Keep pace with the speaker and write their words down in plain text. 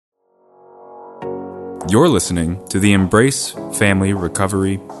You're listening to the Embrace Family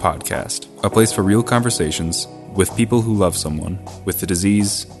Recovery Podcast, a place for real conversations with people who love someone with the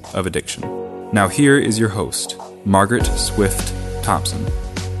disease of addiction. Now here is your host, Margaret Swift Thompson.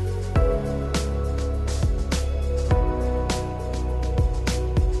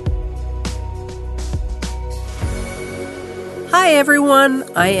 Hi everyone,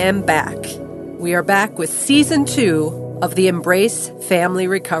 I am back. We are back with Season 2 of the Embrace Family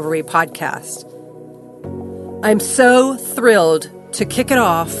Recovery Podcast. I'm so thrilled to kick it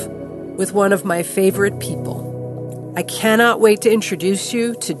off with one of my favorite people. I cannot wait to introduce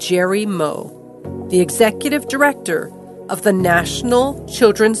you to Jerry Moe, the Executive Director of the National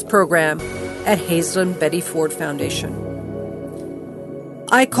Children's Program at Hazelden Betty Ford Foundation.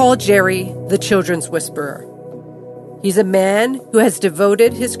 I call Jerry the Children's Whisperer. He's a man who has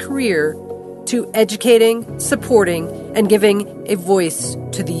devoted his career to educating, supporting, and giving a voice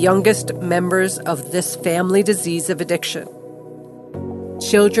to the youngest members of this family disease of addiction,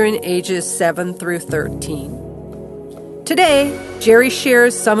 children ages 7 through 13. Today, Jerry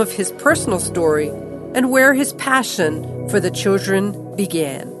shares some of his personal story and where his passion for the children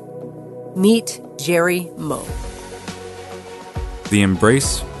began. Meet Jerry Moe. The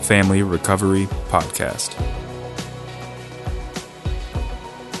Embrace Family Recovery Podcast.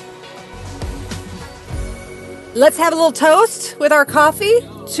 Let's have a little toast with our coffee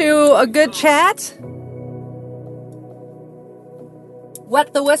to a good chat.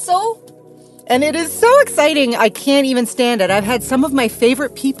 Wet the whistle. And it is so exciting. I can't even stand it. I've had some of my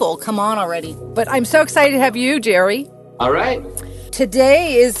favorite people come on already. But I'm so excited to have you, Jerry. All right.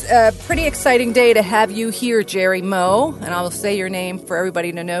 Today is a pretty exciting day to have you here, Jerry Moe. And I'll say your name for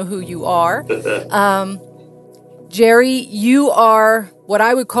everybody to know who you are. Jerry, you are what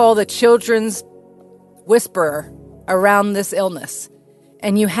I would call the children's whisperer around this illness.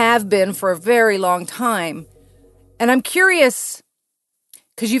 And you have been for a very long time. And I'm curious,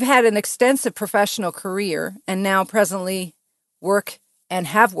 because you've had an extensive professional career and now presently work and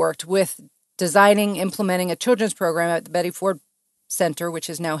have worked with designing, implementing a children's program at the Betty Ford Center, which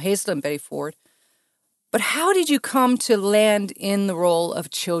is now Hazelden Betty Ford. But how did you come to land in the role of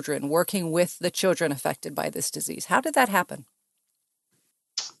children, working with the children affected by this disease? How did that happen?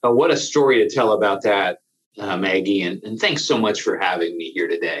 What a story to tell about that, Maggie. And thanks so much for having me here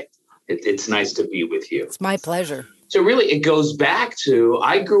today. It's nice to be with you. It's my pleasure. So really, it goes back to,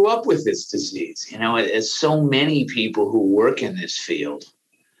 I grew up with this disease, as so many people who work in this field.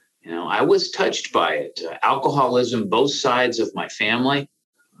 I was touched by it. Alcoholism, both sides of my family.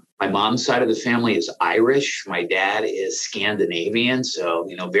 My mom's side of the family is Irish. My dad is Scandinavian. So,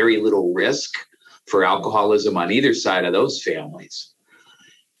 very little risk for alcoholism on either side of those families.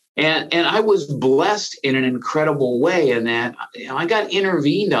 And I was blessed in an incredible way in that I got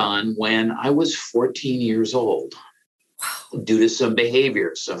intervened on when I was 14 years old due to some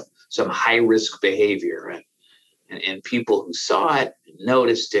behavior, some high-risk behavior. And people who saw it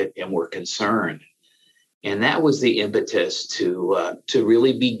noticed it and were concerned. And that was the impetus to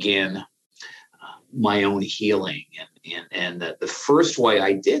really begin my own healing. And the first way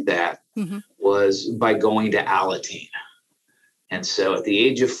I did that was by going to Alateen. And so at the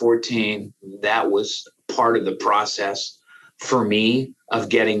age of 14, that was part of the process for me of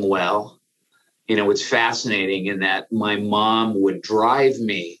getting well. It's fascinating in that my mom would drive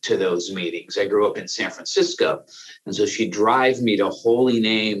me to those meetings. I grew up in San Francisco. And so she'd drive me to Holy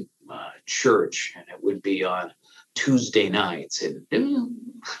Name Church. And it would be on Tuesday nights. And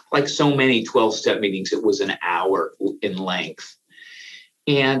like so many 12-step meetings, it was an hour in length.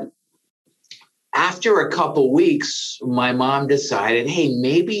 And after a couple weeks, my mom decided, hey,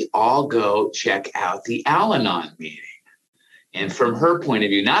 maybe I'll go check out the Al-Anon meeting. And from her point of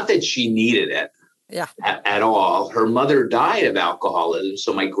view, not that she needed it at all. Her mother died of alcoholism.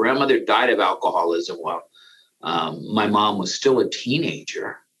 So my grandmother died of alcoholism while my mom was still a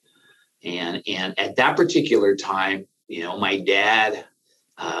teenager. And at that particular time, my dad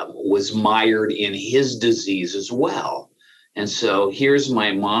was mired in his disease as well. And so here's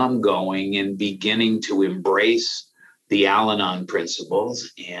my mom going and beginning to embrace the Al-Anon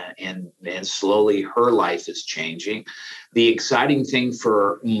principles, and slowly her life is changing. The exciting thing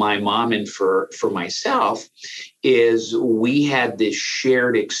for my mom and for myself is we had this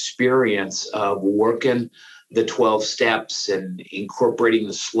shared experience of working the 12 steps and incorporating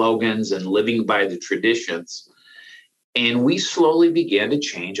the slogans and living by the traditions. And we slowly began to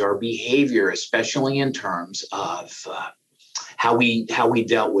change our behavior, especially in terms of how we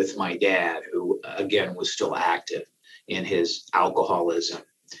dealt with my dad, who again was still active in his alcoholism.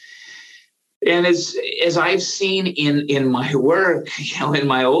 And as I've seen in my work, in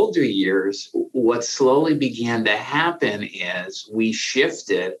my older years, what slowly began to happen is we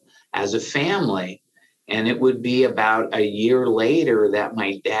shifted as a family. And it would be about a year later that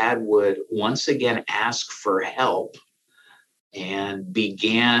my dad would once again ask for help and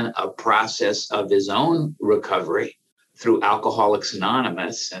began a process of his own recovery through Alcoholics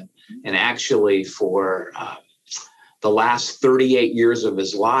Anonymous. And actually for the last 38 years of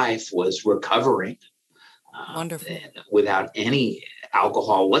his life was recovering Wonderful. without any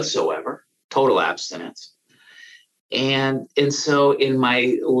alcohol whatsoever, total abstinence. And so in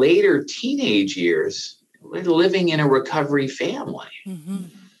my later teenage years, living in a recovery family,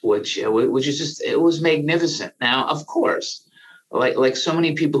 which is just, it was magnificent. Now, of course, like so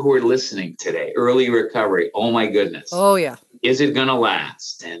many people who are listening today, early recovery, oh my goodness. Oh, yeah. Is it going to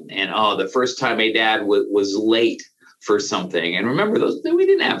last? And the first time my dad was late for something. And remember, we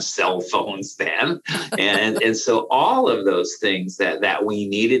didn't have cell phones then. And so all of those things that we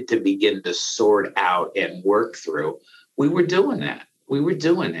needed to begin to sort out and work through, we were doing that.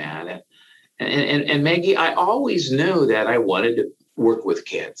 And Maggie, I always knew that I wanted to work with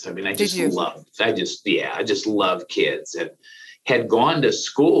kids. I mean, I just love kids, and had gone to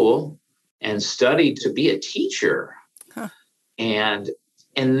school and studied to be a teacher. Huh. And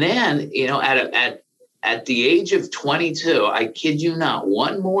then, at the age of 22, I kid you not,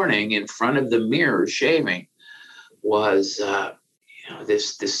 one morning in front of the mirror shaving was,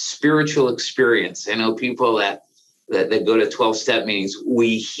 this spiritual experience. I know people that go to 12-step meetings,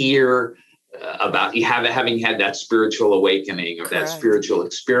 we hear about you having had that spiritual awakening or that spiritual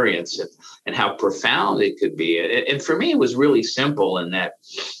experience, and how profound it could be. And for me, it was really simple in that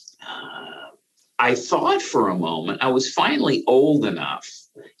I thought for a moment I was finally old enough,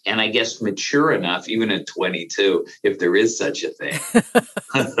 and I guess mature enough, even at 22, if there is such a thing,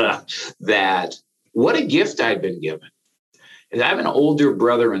 that what a gift I'd been given. And I have an older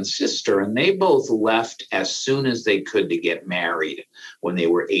brother and sister, and they both left as soon as they could to get married when they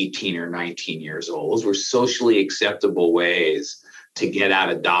were 18 or 19 years old. Those were socially acceptable ways to get out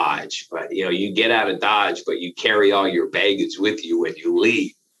of Dodge. But, you get out of Dodge, but you carry all your baggage with you when you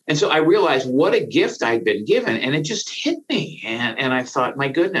leave. And so I realized what a gift I'd been given, and it just hit me. And I thought, my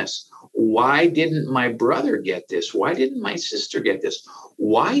goodness, why didn't my brother get this? Why didn't my sister get this?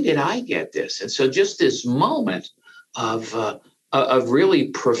 Why did I get this? And so just this moment of really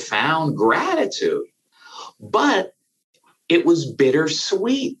profound gratitude. But it was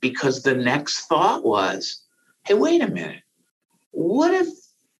bittersweet, because the next thought was, hey, wait a minute. What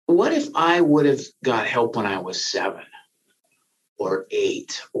if I would have got help when I was 7 or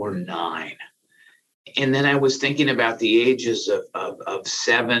 8 or 9? And then I was thinking about the ages of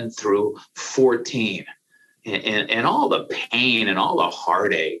 7 through 14 and all the pain and all the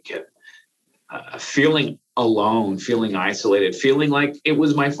heartache and feeling alone, feeling isolated, feeling like it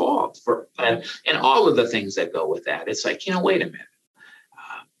was my fault and all of the things that go with that. It's like, wait a minute.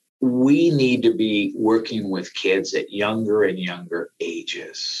 We need to be working with kids at younger and younger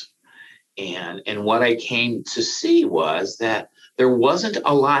ages. And what I came to see was that there wasn't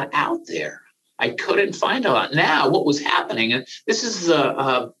a lot out there. I couldn't find a lot. Now, what was happening, and this is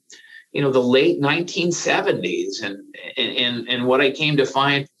the late 1970s, and what I came to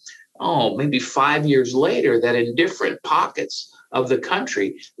find, maybe 5 years later, that in different pockets of the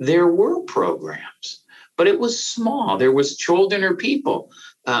country, there were programs, but it was small. There was Children or People,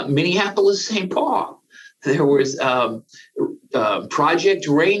 Minneapolis, St. Paul. There was Project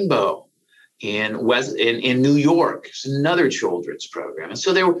Rainbow in New York. It's another children's program. And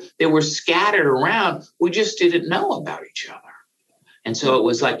so they were scattered around. We just didn't know about each other. And so it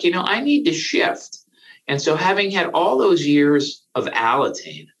was like, I need to shift. And so having had all those years of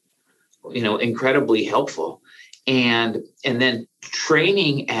Alateen, incredibly helpful. And then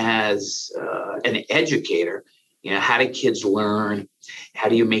training as an educator, how do kids learn? How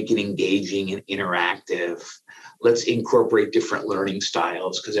do you make it engaging and interactive? Let's incorporate different learning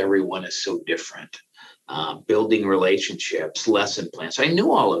styles because everyone is so different. Building relationships, lesson plans. So I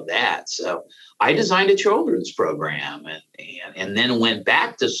knew all of that. So I designed a children's program and then went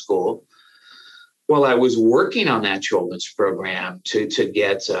back to school while I was working on that children's program to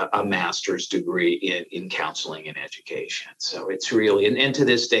get a master's degree in counseling and education. So it's really, and to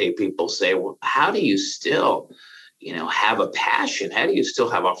this day, people say, well, how do you still, have a passion? How do you still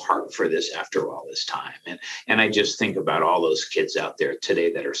have a heart for this after all this time? And I just think about all those kids out there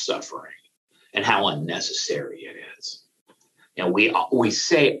today that are suffering and how unnecessary it is. We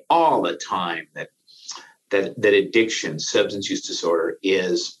say all the time that addiction, substance use disorder,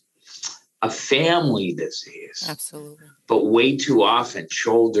 is a family disease. Absolutely. But way too often,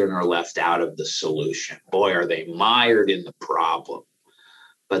 children are left out of the solution. Boy, are they mired in the problem.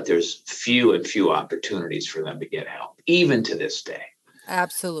 But there's few opportunities for them to get help, even to this day.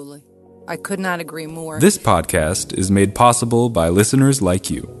 Absolutely. I could not agree more. This podcast is made possible by listeners like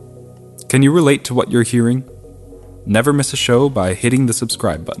you. Can you relate to what you're hearing? Never miss a show by hitting the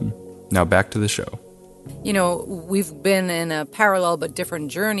subscribe button. Now back to the show. You know, we've been in a parallel but different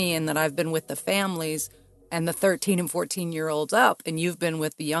journey in that I've been with the families and the 13 and 14-year-olds up, and you've been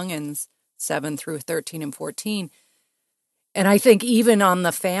with the youngins, 7 through 13 and 14. And I think even on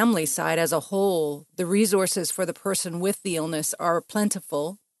the family side as a whole, the resources for the person with the illness are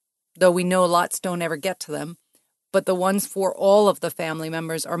plentiful, though we know lots don't ever get to them. But the ones for all of the family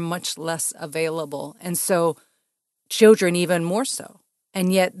members are much less available. And so children even more so.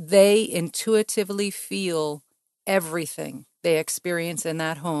 And yet they intuitively feel everything they experience in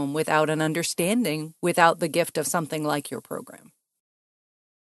that home without an understanding, without the gift of something like your program.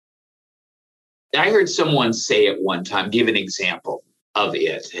 I heard someone say at one time, give an example of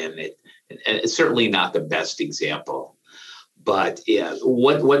it, and it's certainly not the best example. But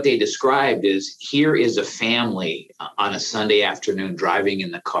what they described is, here is a family on a Sunday afternoon driving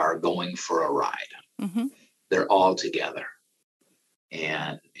in the car going for a ride. Mm-hmm. They're all together.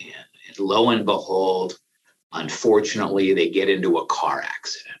 And lo and behold, unfortunately, they get into a car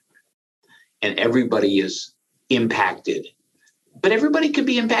accident. And everybody is impacted. But everybody could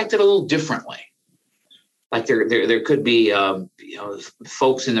be impacted a little differently. Like there could be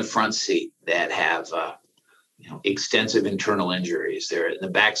folks in the front seat that have extensive internal injuries. There in the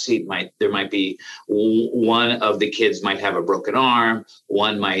back seat there might be one of the kids might have a broken arm.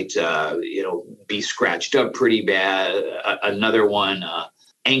 One might be scratched up pretty bad. Another one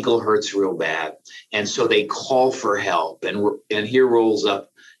ankle hurts real bad, and so they call for help. And here rolls up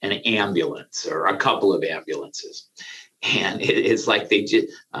an ambulance or a couple of ambulances, and it's like they just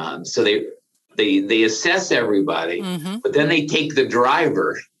They assess everybody, mm-hmm. but then they take the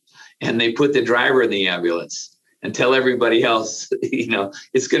driver and they put the driver in the ambulance and tell everybody else,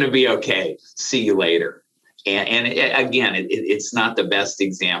 it's going to be okay. See you later. And again, it's not the best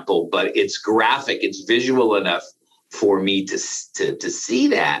example, but it's graphic. It's visual enough for me to see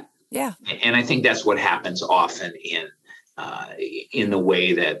that. Yeah. And I think that's what happens often in the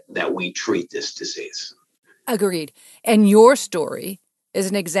way that we treat this disease. Agreed. And your story is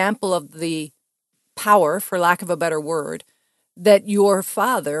an example of the power, for lack of a better word, that your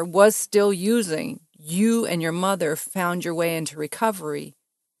father was still using. You and your mother found your way into recovery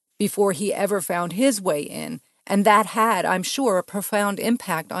before he ever found his way in. And that had, I'm sure, a profound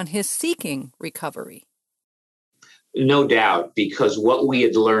impact on his seeking recovery. No doubt, because what we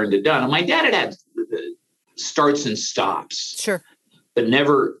had learned and done, and my dad had starts and stops. Sure. But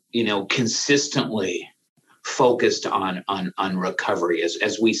never, consistently focused on recovery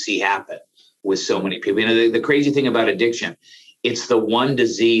as we see happen with so many people. The crazy thing about addiction, it's the one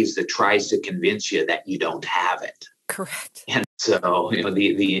disease that tries to convince you that you don't have it. Correct. And so,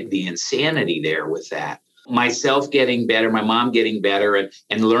 the insanity there with that. Myself getting better, my mom getting better,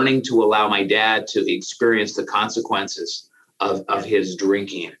 and learning to allow my dad to experience the consequences of his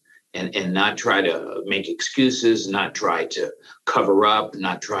drinking and not try to make excuses, not try to cover up,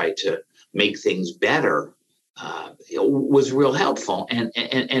 not try to make things better. Was real helpful. And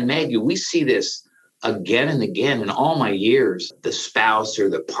Maggie, we see this again and again in all my years. The spouse or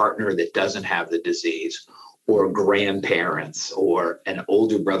the partner that doesn't have the disease, or grandparents or an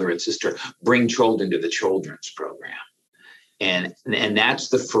older brother and sister, bring children to the children's program. And that's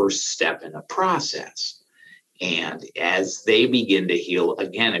the first step in the process. And as they begin to heal,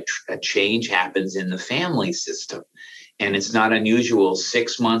 again, a change happens in the family system. And it's not unusual,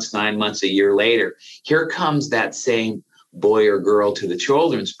 6 months, 9 months, a year later, here comes that same boy or girl to the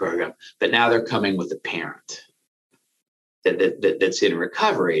children's program, but now they're coming with a parent that's in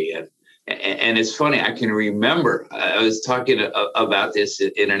recovery. And it's funny, I can remember, I was talking about this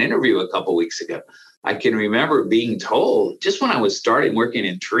in an interview a couple of weeks ago. I can remember being told, just when I was starting working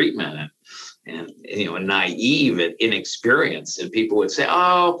in treatment and naive and inexperienced, and people would say,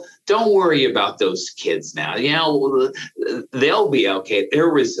 "Oh, don't worry about those kids now. They'll be okay. They're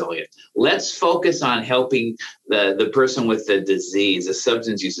resilient. Let's focus on helping the person with the disease, the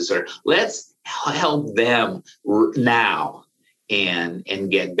substance use disorder. Let's help them now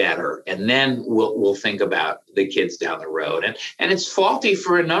and get better, and then we'll think about the kids down the road." And it's faulty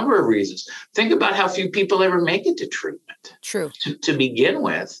for a number of reasons. Think about how few people ever make it to treatment. True. To begin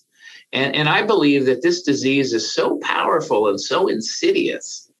with. And I believe that this disease is so powerful and so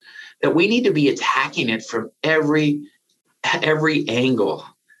insidious that we need to be attacking it from every angle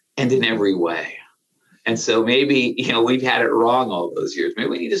and in every way. And so maybe, we've had it wrong all those years. Maybe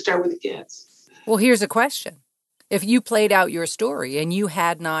we need to start with the kids. Well, here's a question. If you played out your story and you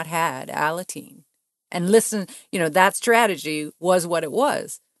had not had Alateen and listen, that strategy was what it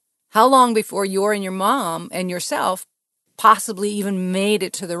was, how long before you and your mom and yourself possibly even made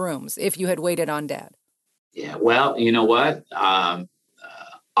it to the rooms if you had waited on Dad? Yeah, well, you know what? I'm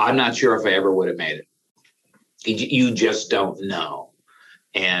not sure if I ever would have made it. You just don't know.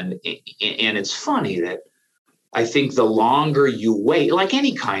 And it's funny that I think the longer you wait, like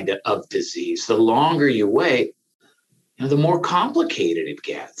any kind of disease, the longer you wait, the more complicated it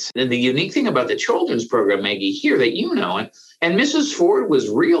gets. And the unique thing about the children's program, Maggie, here that and Mrs. Ford was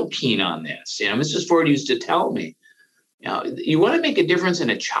real keen on this. Mrs. Ford used to tell me, you want to make a difference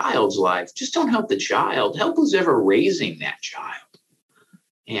in a child's life, just don't help the child, help who's ever raising that child.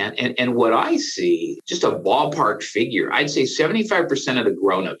 And what I see, just a ballpark figure, I'd say 75% of the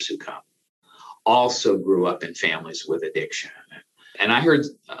grownups who come also grew up in families with addiction. And I heard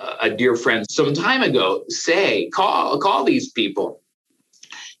a dear friend some time ago say, call these people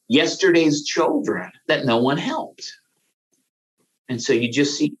yesterday's children that no one helped. And so you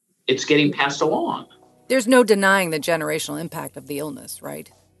just see it's getting passed along. There's no denying the generational impact of the illness,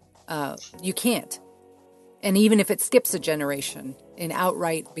 right? You can't. And even if it skips a generation in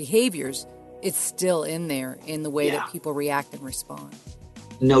outright behaviors, it's still in there in the way that people react and respond.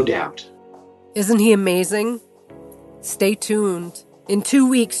 No doubt. Isn't he amazing? Stay tuned. In 2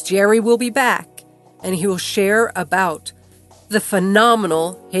 weeks, Jerry will be back, and he will share about the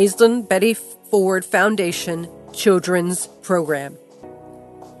phenomenal Hazelden Betty Ford Foundation Children's Program.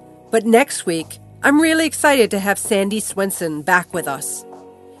 But next week, I'm really excited to have Sandy Swenson back with us.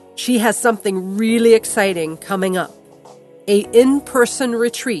 She has something really exciting coming up, an in-person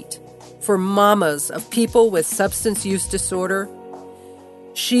retreat for mamas of people with substance use disorder.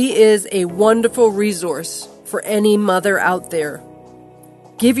 She is a wonderful resource for any mother out there.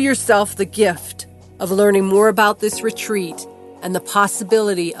 Give yourself the gift of learning more about this retreat and the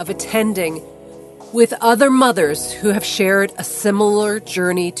possibility of attending with other mothers who have shared a similar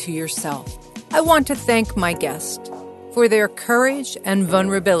journey to yourself. I want to thank my guest for their courage and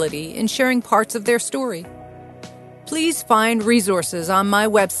vulnerability in sharing parts of their story. Please find resources on my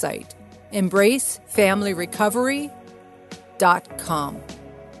website, embracefamilyrecovery.com.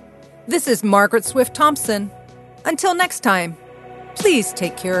 This is Margaret Swift Thompson. Until next time, please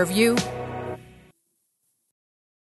take care of you.